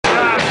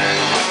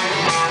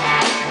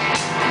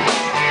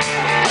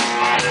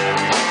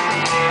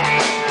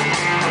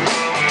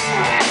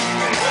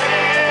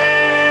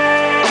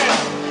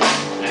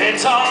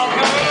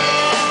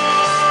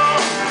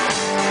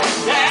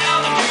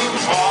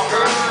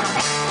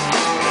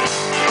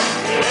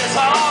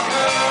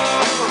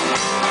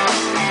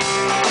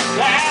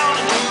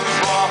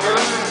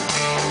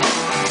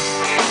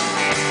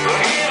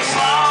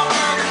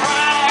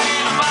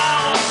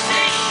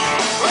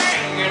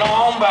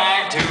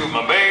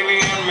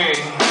baby and me.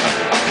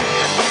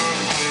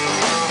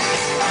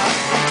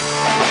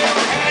 Well,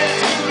 we're headed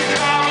to the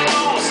driving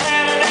on a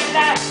Saturday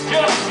night,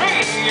 just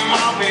me and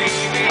my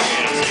baby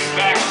in a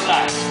six-pack of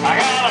light. I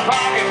got a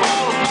pocket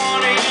full of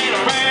money and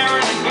a rare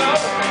in the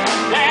glove.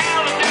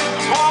 Down to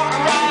Dumas,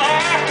 walking right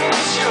after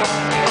the show.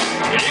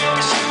 And you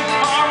were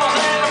shooting marbles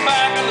in the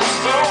back of the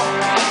store.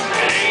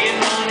 And ain't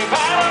money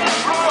piling the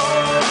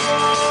road.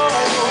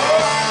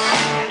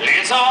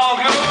 Let's all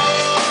go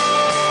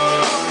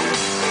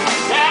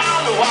down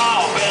to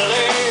Wild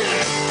Bellies.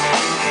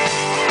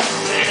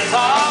 Let's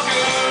all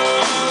go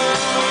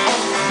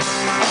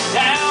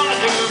down to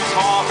Dumas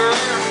Walker.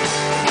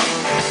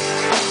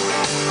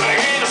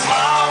 Get a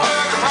small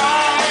burger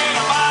fry and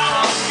a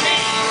bottle of ski.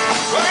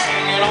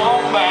 Bring it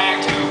on back